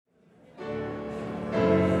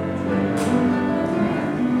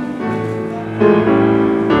Welcome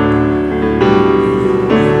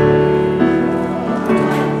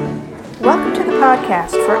to the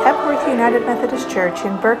podcast for Epworth United Methodist Church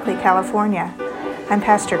in Berkeley, California. I'm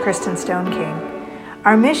Pastor Kristen Stone King.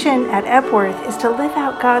 Our mission at Epworth is to live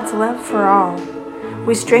out God's love for all.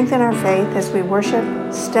 We strengthen our faith as we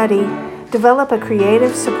worship, study, develop a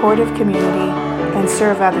creative, supportive community, and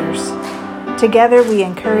serve others. Together we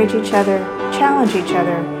encourage each other, challenge each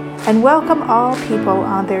other, and welcome all people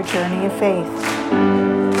on their journey of faith.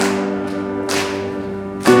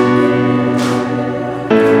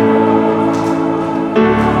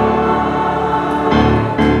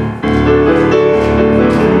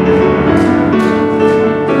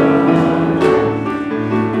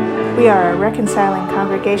 We are a reconciling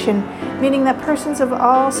congregation, meaning that persons of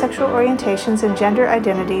all sexual orientations and gender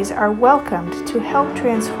identities are welcomed to help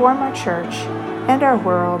transform our church and our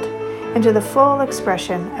world into the full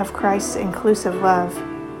expression of Christ's inclusive love.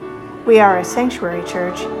 We are a sanctuary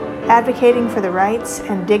church, advocating for the rights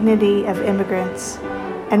and dignity of immigrants,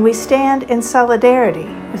 and we stand in solidarity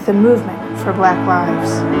with the movement for Black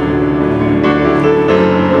lives.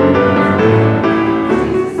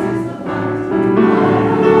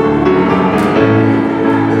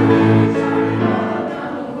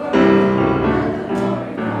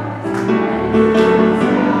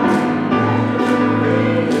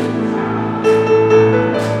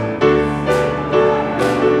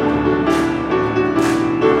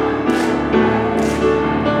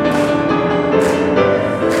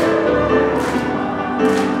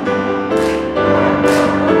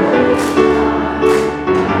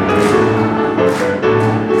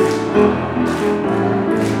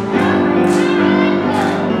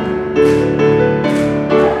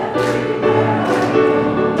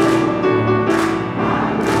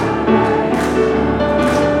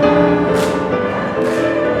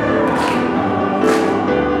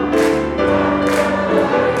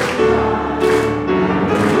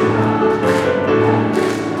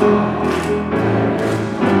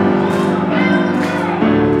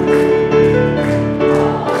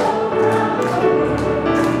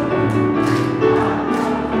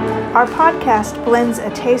 Our podcast blends a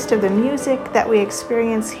taste of the music that we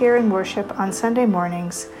experience here in worship on Sunday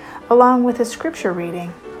mornings, along with a scripture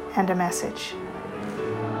reading and a message.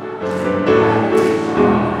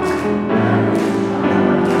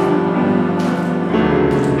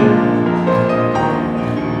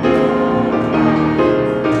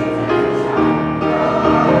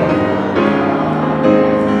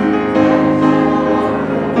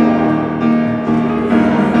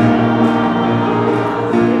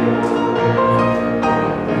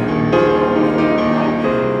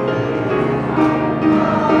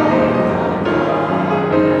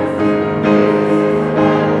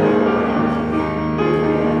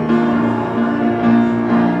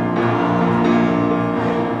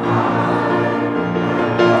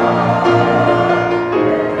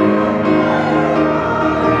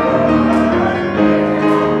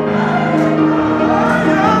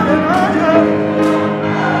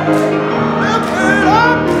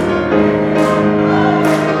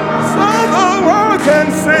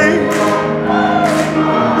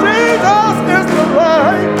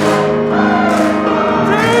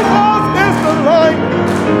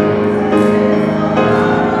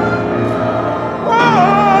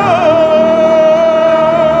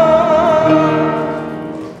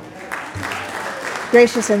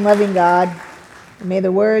 Gracious and loving God, may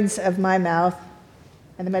the words of my mouth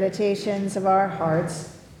and the meditations of our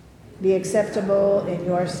hearts be acceptable in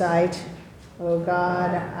your sight, O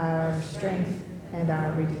God, our strength and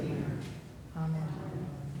our Redeemer. Amen.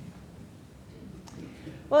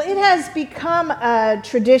 Well, it has become a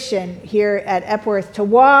tradition here at Epworth to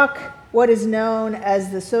walk what is known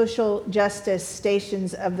as the social justice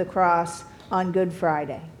stations of the cross on Good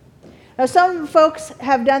Friday. Now, some folks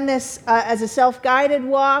have done this as a self-guided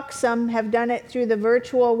walk. Some have done it through the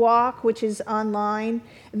virtual walk, which is online.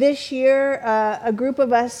 This year, a group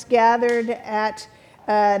of us gathered at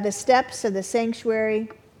the steps of the sanctuary.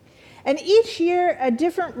 And each year, a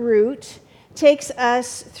different route takes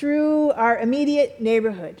us through our immediate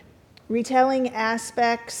neighborhood, retelling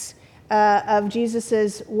aspects of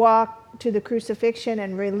Jesus's walk to the crucifixion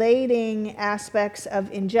and relating aspects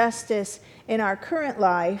of injustice in our current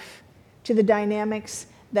life to the dynamics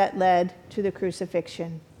that led to the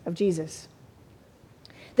crucifixion of Jesus.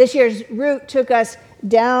 This year's route took us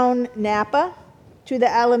down Napa to the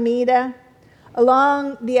Alameda,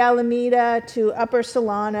 along the Alameda to Upper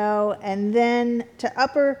Solano, and then to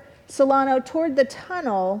Upper Solano toward the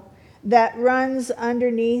tunnel that runs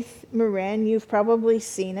underneath Marin. You've probably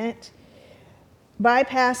seen it.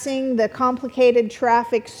 bypassing the complicated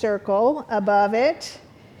traffic circle above it.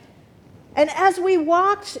 And as we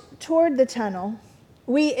walked toward the tunnel,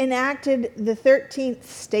 we enacted the 13th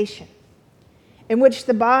station, in which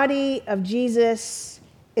the body of Jesus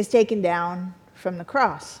is taken down from the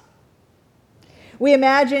cross. We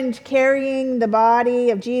imagined carrying the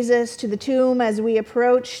body of Jesus to the tomb as we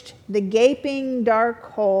approached the gaping dark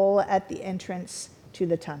hole at the entrance to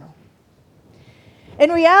the tunnel.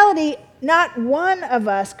 In reality, not one of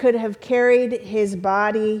us could have carried his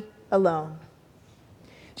body alone.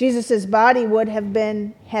 Jesus' body would have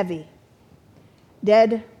been heavy,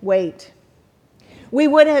 dead weight. We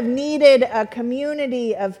would have needed a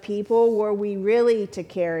community of people were we really to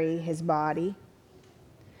carry his body.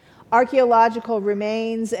 Archaeological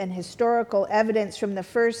remains and historical evidence from the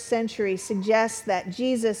first century suggests that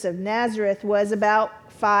Jesus of Nazareth was about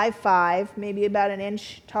 5'5", maybe about an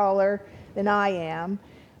inch taller than I am,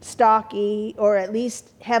 stocky, or at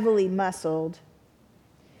least heavily muscled.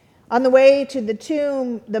 On the way to the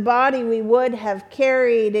tomb, the body we would have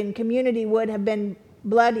carried in community would have been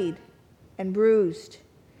bloodied and bruised,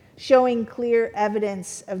 showing clear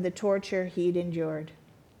evidence of the torture he'd endured.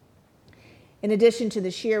 In addition to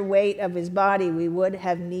the sheer weight of his body, we would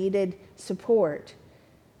have needed support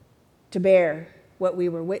to bear what we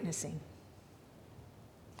were witnessing.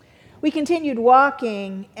 We continued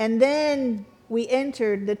walking, and then we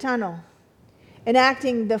entered the tunnel,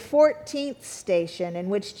 enacting the 14th station in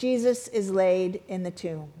which Jesus is laid in the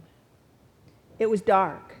tomb. It was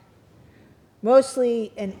dark,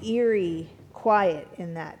 mostly an eerie quiet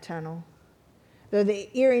in that tunnel, though the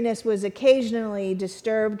eeriness was occasionally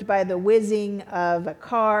disturbed by the whizzing of a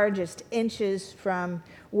car just inches from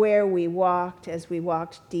where we walked as we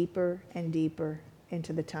walked deeper and deeper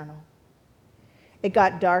into the tunnel. It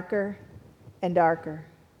got darker and darker.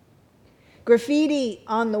 Graffiti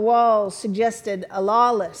on the walls suggested a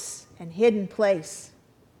lawless and hidden place.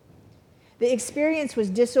 The experience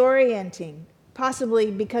was disorienting,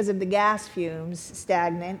 possibly because of the gas fumes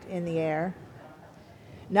stagnant in the air.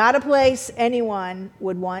 Not a place anyone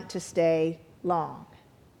would want to stay long.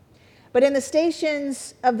 But in the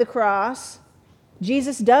stations of the cross,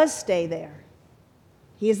 Jesus does stay there.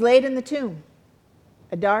 He is laid in the tomb,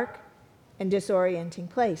 a dark and disorienting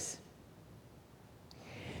place.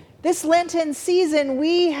 This Lenten season,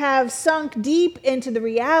 we have sunk deep into the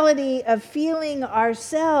reality of feeling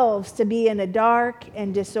ourselves to be in a dark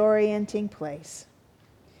and disorienting place.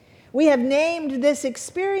 We have named this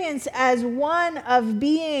experience as one of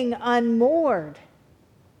being unmoored.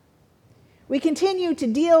 We continue to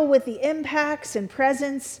deal with the impacts and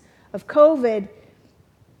presence of COVID,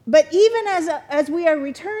 but even as we are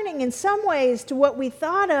returning in some ways to what we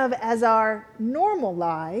thought of as our normal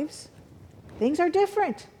lives, things are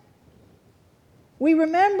different. We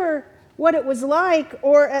remember what it was like,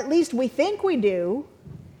 or at least we think we do,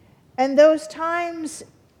 and those times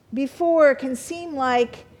before can seem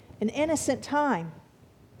like an innocent time.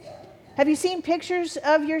 Have you seen pictures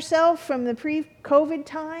of yourself from the pre-COVID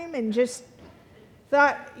time and just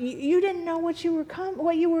thought you didn't know what you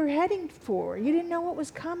were heading for? You didn't know what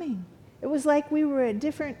was coming. It was like we were a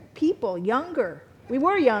different people, younger. We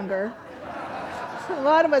were younger. A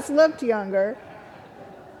lot of us looked younger.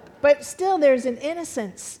 But still, there's an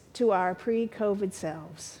innocence to our pre-COVID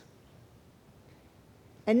selves.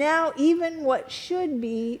 And now, even what should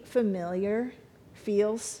be familiar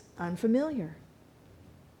feels unfamiliar.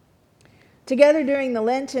 Together during the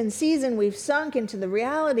Lenten season, we've sunk into the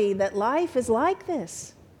reality that life is like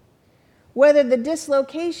this. Whether the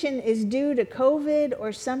dislocation is due to COVID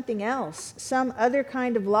or something else, some other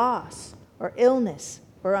kind of loss or illness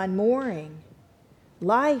or unmooring,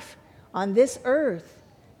 life on this earth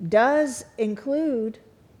does include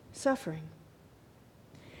suffering.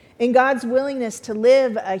 In God's willingness to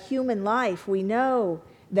live a human life, we know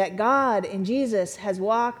that God in Jesus has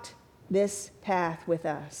walked this path with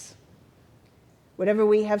us. Whatever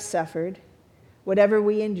we have suffered, whatever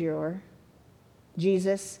we endure,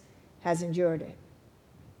 Jesus has endured it.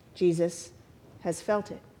 Jesus has felt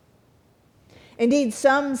it. Indeed,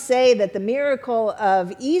 some say that the miracle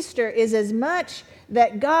of Easter is as much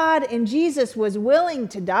that God in Jesus was willing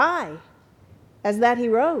to die as that he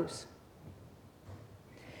rose.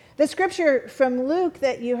 The scripture from Luke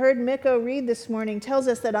that you heard Mikko read this morning tells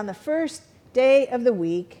us that on the first day of the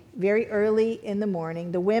week, very early in the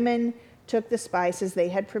morning, the women took the spices they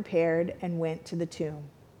had prepared and went to the tomb.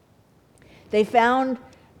 They found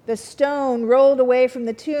the stone rolled away from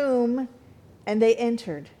the tomb, and they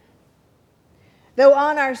entered. Though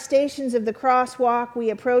on our stations of the crosswalk we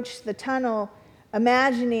approached the tunnel,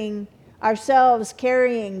 imagining ourselves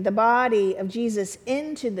carrying the body of Jesus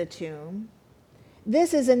into the tomb,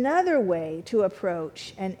 This is another way to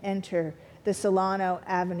approach and enter the Solano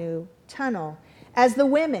Avenue tunnel, as the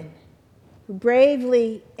women who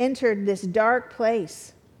bravely entered this dark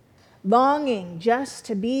place, longing just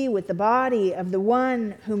to be with the body of the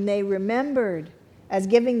one whom they remembered as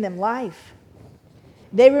giving them life.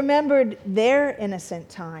 They remembered their innocent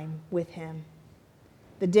time with him,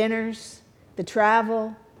 the dinners, the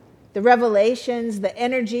travel, the revelations, the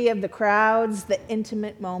energy of the crowds, the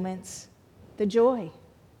intimate moments, the joy.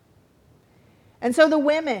 And so the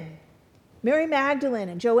women, Mary Magdalene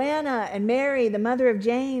and Joanna and Mary, the mother of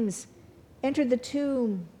James, entered the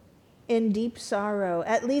tomb in deep sorrow,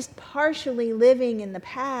 at least partially living in the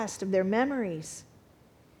past of their memories.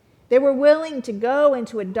 They were willing to go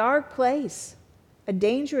into a dark place, a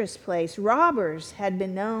dangerous place. Robbers had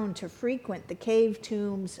been known to frequent the cave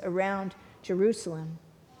tombs around Jerusalem.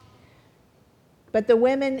 But the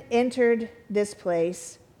women entered this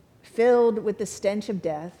place filled with the stench of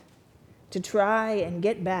death to try and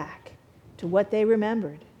get back to what they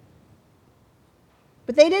remembered.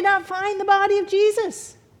 But they did not find the body of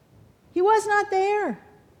Jesus. He was not there.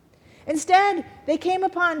 Instead, they came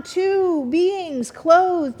upon two beings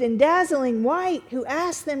clothed in dazzling white who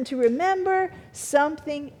asked them to remember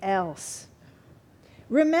something else.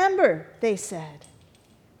 Remember, they said,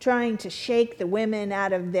 trying to shake the women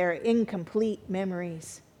out of their incomplete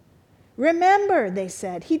memories. Remember, they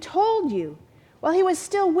said, he told you while he was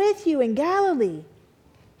still with you in Galilee.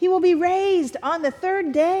 He will be raised on the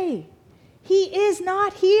third day. He is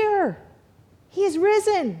not here. He is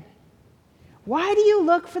risen. Why do you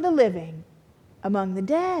look for the living among the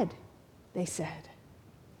dead? They said.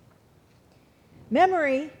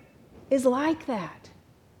 Memory is like that.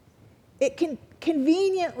 It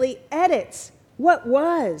conveniently edits what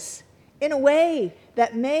was in a way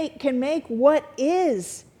that can make what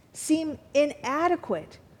is seem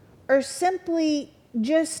inadequate or simply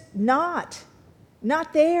just not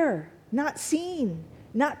there, not seen,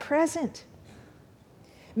 not present.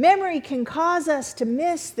 Memory can cause us to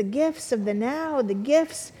miss the gifts of the now, the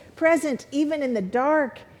gifts present even in the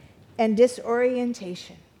dark and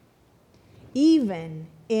disorientation, even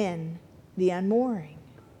in the unmooring.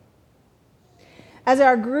 As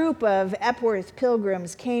our group of Epworth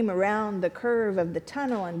pilgrims came around the curve of the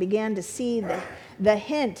tunnel and began to see the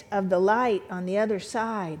hint of the light on the other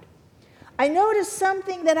side, I noticed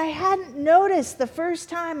something that I hadn't noticed the first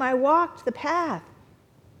time I walked the path.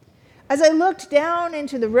 As I looked down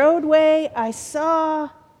into the roadway, I saw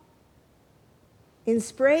in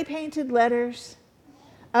spray-painted letters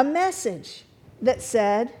a message that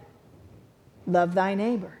said, "Love thy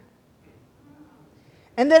neighbor."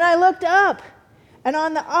 And then I looked up, and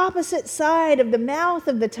on the opposite side of the mouth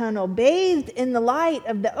of the tunnel, bathed in the light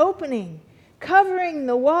of the opening, covering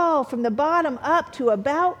the wall from the bottom up to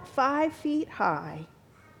about 5 feet high,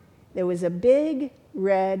 there was a big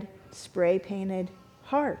red spray-painted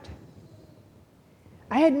heart.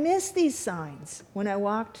 I had missed these signs when I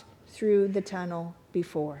walked through the tunnel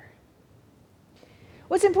before.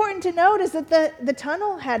 What's important to note is that the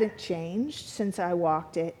tunnel hadn't changed since I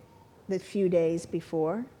walked it the few days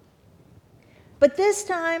before. But this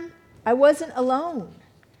time, I wasn't alone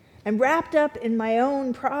and wrapped up in my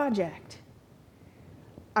own project.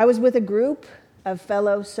 I was with a group of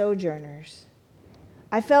fellow sojourners.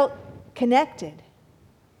 I felt connected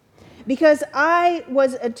because I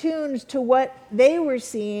was attuned to what they were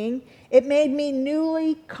seeing. It made me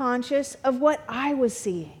newly conscious of what I was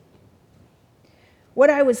seeing. What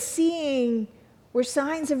I was seeing were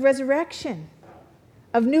signs of resurrection,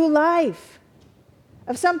 of new life,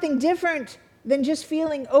 of something different than just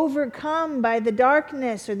feeling overcome by the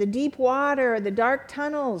darkness or the deep water or the dark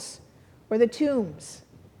tunnels or the tombs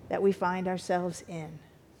that we find ourselves in.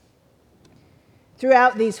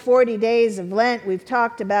 Throughout these 40 days of Lent, we've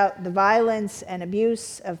talked about the violence and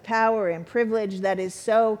abuse of power and privilege that is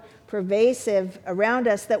so pervasive around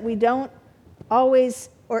us that we don't always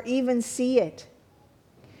or even see it.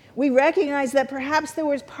 We recognize that perhaps there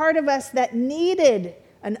was part of us that needed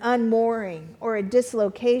an unmooring or a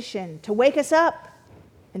dislocation to wake us up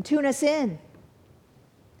and tune us in.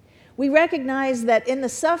 We recognize that in the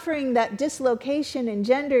suffering that dislocation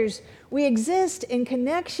engenders, we exist in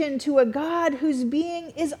connection to a God whose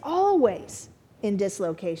being is always in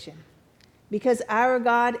dislocation, because our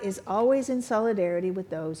God is always in solidarity with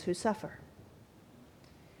those who suffer.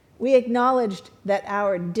 We acknowledged that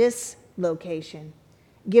our dislocation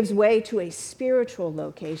gives way to a spiritual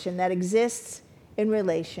location that exists in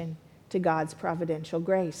relation to God's providential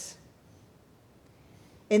grace.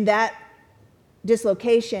 In that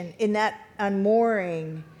dislocation, in that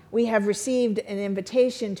unmooring, we have received an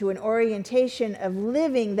invitation to an orientation of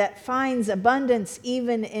living that finds abundance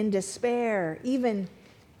even in despair, even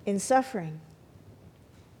in suffering.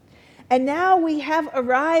 And now we have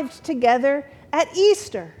arrived together at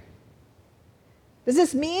Easter. Does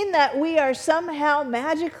this mean that we are somehow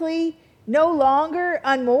magically no longer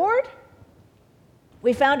unmoored?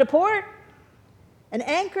 We found a port, an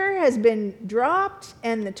anchor has been dropped,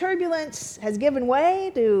 and the turbulence has given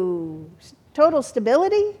way to total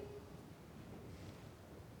stability?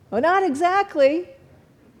 Well, not exactly.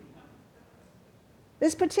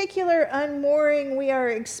 This particular unmooring we are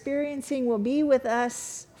experiencing will be with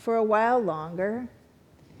us for a while longer.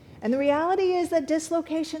 And the reality is that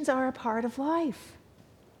dislocations are a part of life.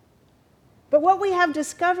 But what we have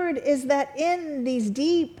discovered is that in these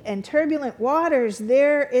deep and turbulent waters,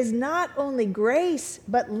 there is not only grace,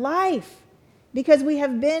 but life, because we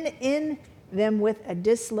have been in them with a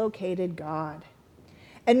dislocated God.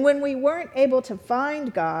 And when we weren't able to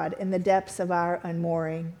find God in the depths of our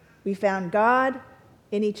unmooring, we found God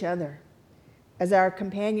in each other, as our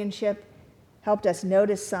companionship helped us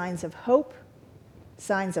notice signs of hope,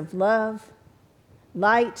 signs of love,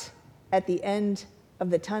 light at the end of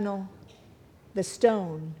the tunnel, the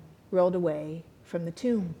stone rolled away from the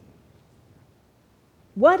tomb.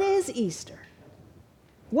 What is Easter?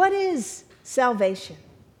 What is salvation?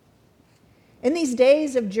 In these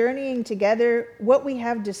days of journeying together, what we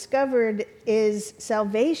have discovered is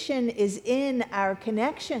salvation is in our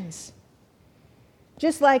connections.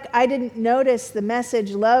 Just like I didn't notice the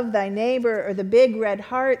message, love thy neighbor, or the big red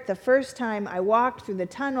heart the first time I walked through the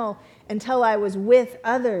tunnel until I was with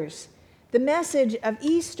others, the message of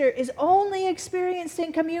Easter is only experienced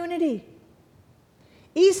in community.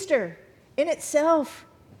 Easter in itself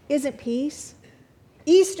isn't peace.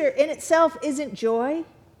 Easter in itself isn't joy.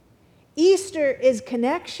 Easter is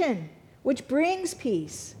connection, which brings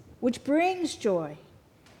peace, which brings joy.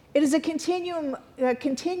 It is a continuum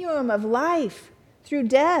of life through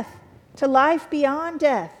death to life beyond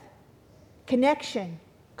death. Connection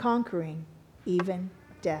conquering even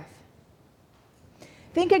death.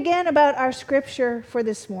 Think again about our scripture for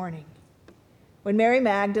this morning. When Mary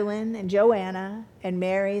Magdalene and Joanna and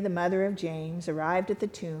Mary, the mother of James, arrived at the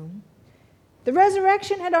tomb, the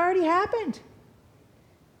resurrection had already happened.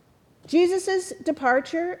 Jesus'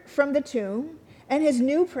 departure from the tomb and his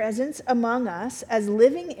new presence among us as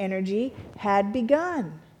living energy had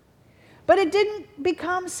begun. But it didn't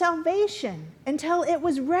become salvation until it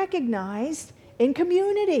was recognized in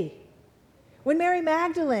community. When Mary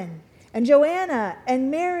Magdalene and Joanna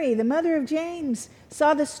and Mary, the mother of James,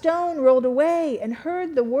 saw the stone rolled away and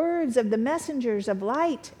heard the words of the messengers of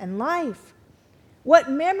light and life, what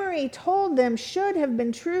memory told them should have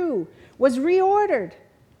been true was reordered,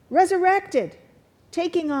 resurrected,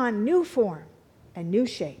 taking on new form and new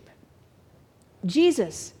shape.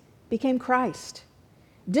 Jesus became Christ,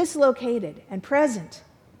 dislocated and present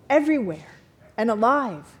everywhere and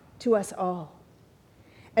alive to us all.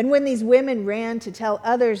 And when these women ran to tell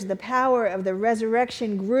others, the power of the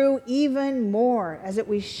resurrection grew even more as it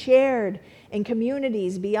was shared in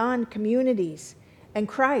communities beyond communities, and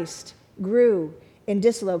Christ grew in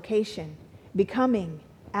dislocation, becoming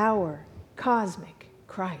our cosmic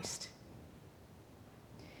Christ.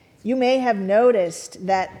 You may have noticed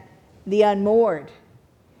that the unmoored,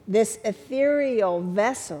 this ethereal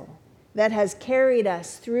vessel that has carried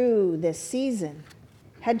us through this season,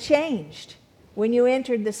 had changed when you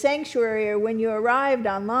entered the sanctuary, or when you arrived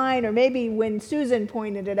online, or maybe when Susan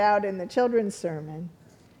pointed it out in the children's sermon.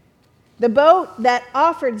 The boat that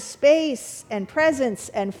offered space and presence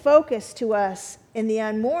and focus to us in the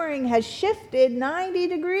unmooring has shifted 90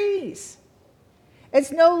 degrees.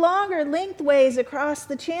 It's no longer lengthways across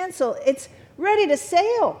the chancel. It's ready to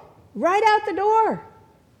sail right out the door.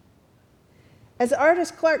 As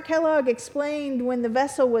artist Clark Kellogg explained when the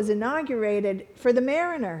vessel was inaugurated, for the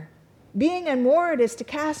mariner, being unmoored is to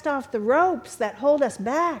cast off the ropes that hold us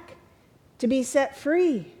back, to be set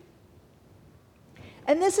free.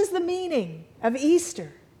 And this is the meaning of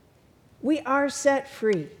Easter. We are set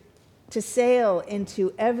free to sail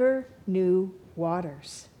into ever new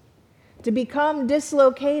waters, to become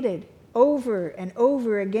dislocated over and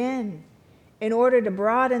over again in order to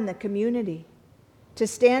broaden the community, to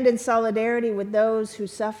stand in solidarity with those who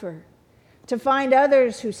suffer, to find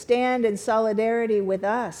others who stand in solidarity with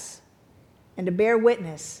us, and to bear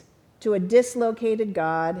witness to a dislocated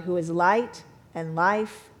God who is light and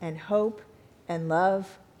life and hope and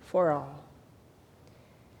love for all.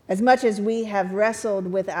 As much as we have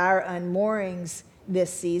wrestled with our unmoorings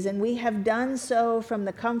this season, we have done so from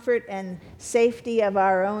the comfort and safety of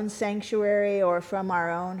our own sanctuary or from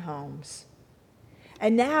our own homes.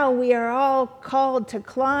 And now we are all called to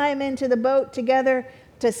climb into the boat together,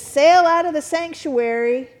 to sail out of the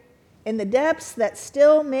sanctuary in the depths that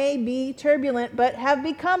still may be turbulent, but have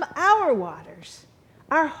become our waters,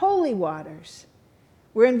 our holy waters.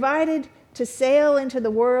 We're invited to sail into the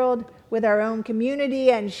world with our own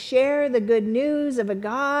community and share the good news of a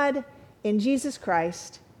God in Jesus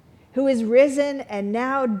Christ, who is risen and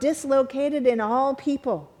now dislocated in all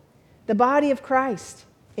people, the body of Christ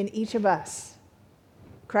in each of us.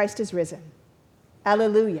 Christ is risen.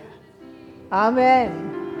 Alleluia.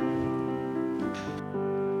 Amen.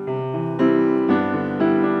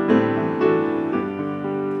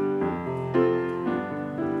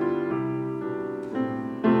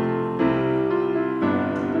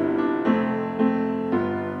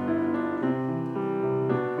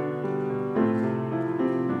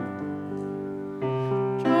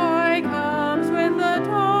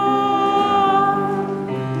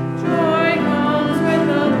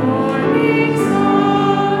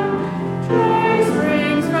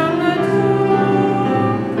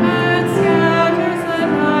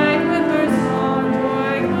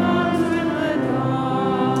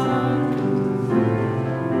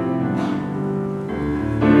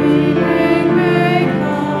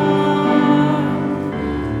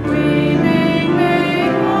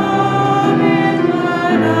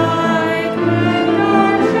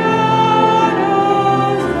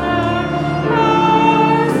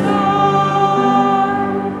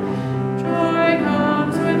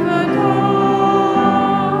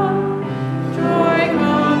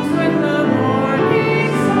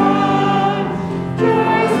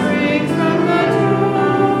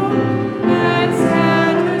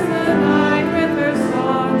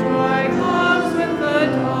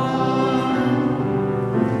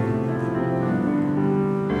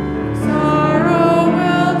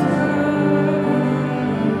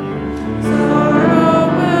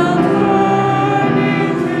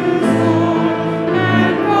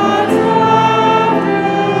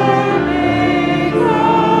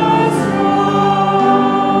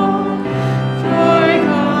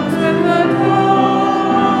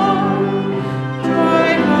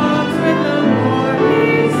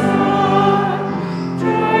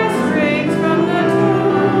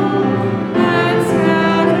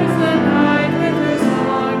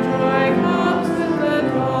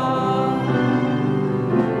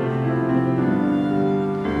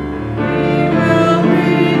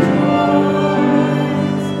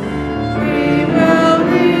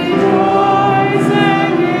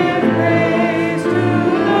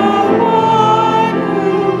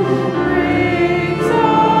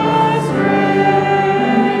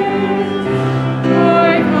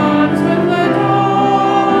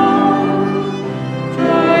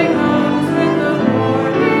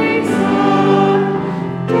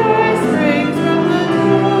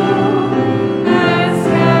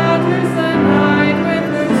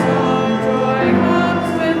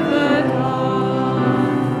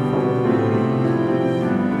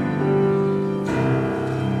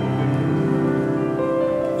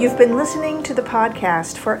 You've been listening to the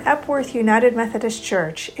podcast for Epworth United Methodist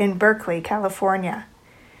Church in Berkeley, California.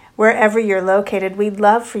 Wherever you're located, we'd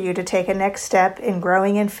love for you to take a next step in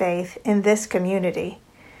growing in faith in this community.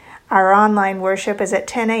 Our online worship is at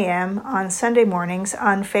 10 a.m. on Sunday mornings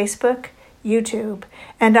on Facebook, YouTube,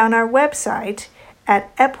 and on our website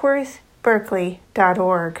at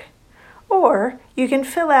epworthberkeley.org. Or you can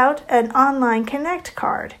fill out an online Connect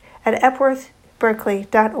card at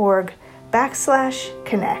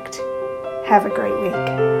epworthberkeley.org/connect. Have a great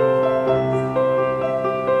week.